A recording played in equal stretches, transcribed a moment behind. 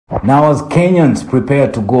Now, as Kenyans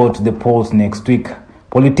prepare to go to the polls next week,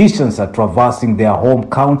 politicians are traversing their home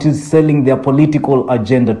counties, selling their political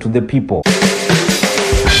agenda to the people.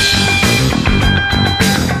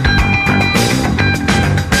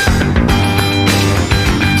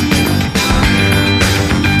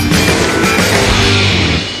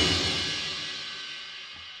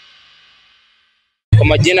 Kwa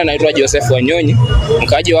majina naitwa Joseph Wanyonyi,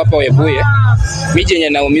 mkaaji hapa Webuye. Miji yenye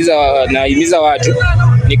naimiza watu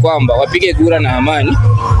ni kwamba wapige kura na amani.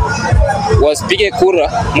 Wasipige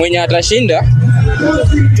kura, mwenye atashinda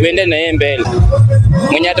tuende na yeye mbele.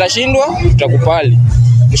 Mwenye atashindwa tutakupali.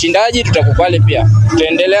 Mshindaji tutakupali pia.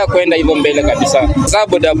 Tutaendelea kwenda hivyo mbele kabisa. Sasa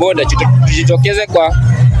bodaboda tujitokeze kwa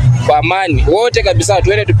amani. Wote kabisa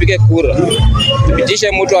tuende tupige kura.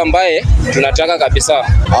 Tupitishe mtu ambaye tunataka kabisa.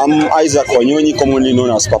 I'm Isaac Wanyonyi, commonly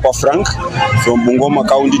known as Papa Frank, from Bungoma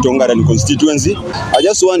County, Tongarani constituency. I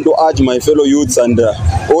just want to urge my fellow youths and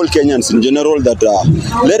all Kenyans in general that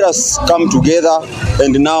let us come together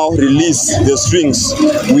and now release the strings.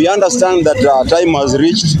 We understand that time has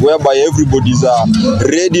reached whereby everybody is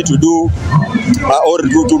ready to do or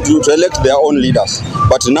to elect their own leaders.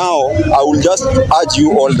 But now I will just urge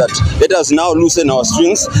you all that let us now loosen our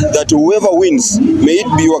strings, that whoever wins, may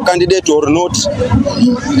it be your candidate or not,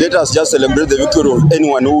 let us just celebrate the victory of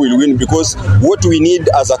anyone who will win, because what we need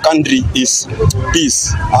as a country is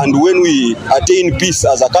peace. And when we attain peace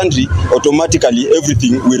as a country, automatically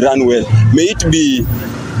everything will run well. May it be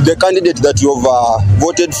the candidate that you have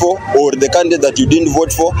voted for or the candidate that you didn't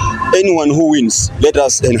vote for, anyone who wins, let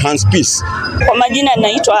us enhance peace. Kwa majina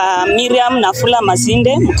naitwa Miriam Nafula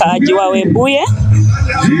Masinde, mkaaji wa Webuye.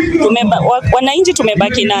 Wananchi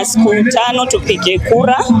tumebaki na siku 5 tupige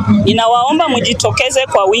kura. Ninawaomba mjitokeze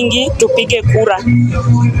kwa wingi tupige kura.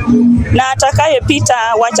 Na atakayepita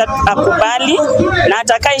wacha akubali, na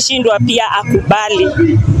atakayeshindwa pia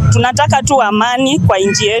akubali. Tunataka tu amani kwa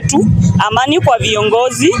nchi yetu, amani kwa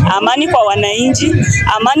viongozi, amani kwa wananchi,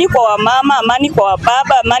 amani kwa wamama, amani kwa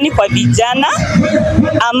wababa, amani kwa vijana.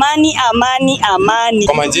 Amani, amani, amani.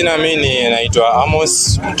 Kwa majina mimi naitwa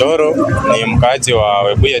Amos Mtoro, ni mkaaji wa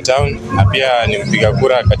Webuye Town na pia ni mpiga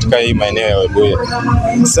kura katika hii maeneo ya Webuye.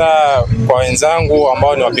 Sasa kwa wenzangu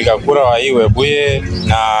ambao ni wapiga kura wa hii Webuye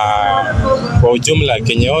na kwa ujumla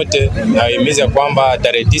Kenya yote, nawahimiza kwamba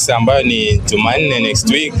tarehe 9 ambayo ni Jumanne next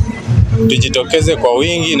week tujitokeze kwa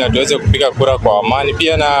wingi na tuweze kupiga kura kwa amani.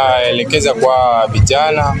 Pia naelekeza kwa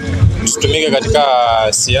vijana tutumike katika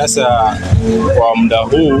siasa kwa muda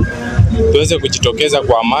huu, tuweze kujitokeza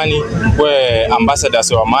kwa amani, kuwe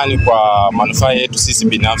ambassadors wa amani kwa manufaa yetu sisi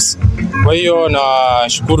binafsi. Kwa hiyo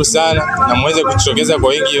nashukuru sana na muweze kujitokeza kwa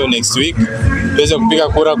wingi hiyo next week, tuweze kupiga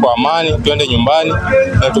kura kwa amani, tuende nyumbani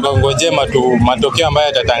na tukangojea matokeo ambayo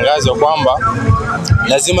yatatangazwa kwamba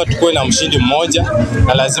lazima tukue na mshindi mmoja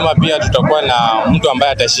na lazima pia tutakuwa na mtu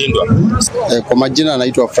ambaye atashindwa. Kwa majina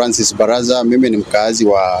naitwa Francis Baraza, mimi ni mkaazi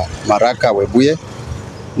wa Maraka Webuye,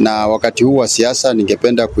 na wakati huu wa siasa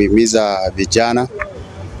ningependa kuhimiza vijana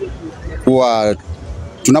kuwa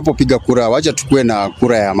tunapopiga kura wacha tukue na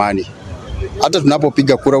kura ya amani. Hata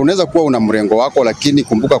tunapopiga kura unaweza kuwa una mrengo wako, lakini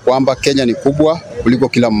kumbuka kwamba Kenya ni kubwa kuliko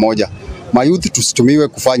kila mmoja. Mayouth tusitumiwe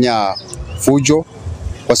kufanya fujo,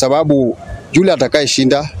 kwa sababu yule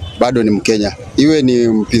atakayeshinda bado ni Mkenya. Iwe ni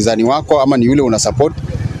mpinzani wako ama ni yule una support.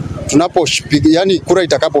 Yani kura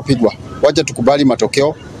itakapopigwa, wacha tukubali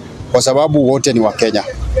matokeo, kwa sababu wote ni wa Kenya.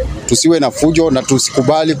 Tusiwe na fujo na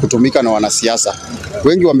tusikubali kutumika na wanasiasa.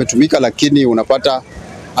 Wengi wametumika, lakini unapata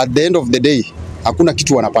at the end of the day hakuna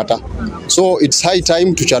kitu wanapata. So it's high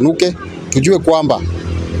time tuchanuke, tujue kwamba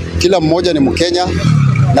kila mmoja ni Mkenya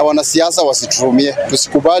na wanasiasa wasiturumie.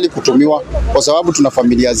 Tusikubali kutumiwa, kwa sababu tuna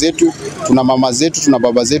familia zetu, tuna mama zetu, tuna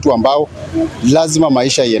baba zetu ambao lazima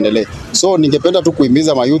maisha iendelee. So ningependa tu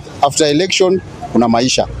kuhimiza mayouth, after election kuna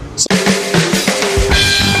maisha.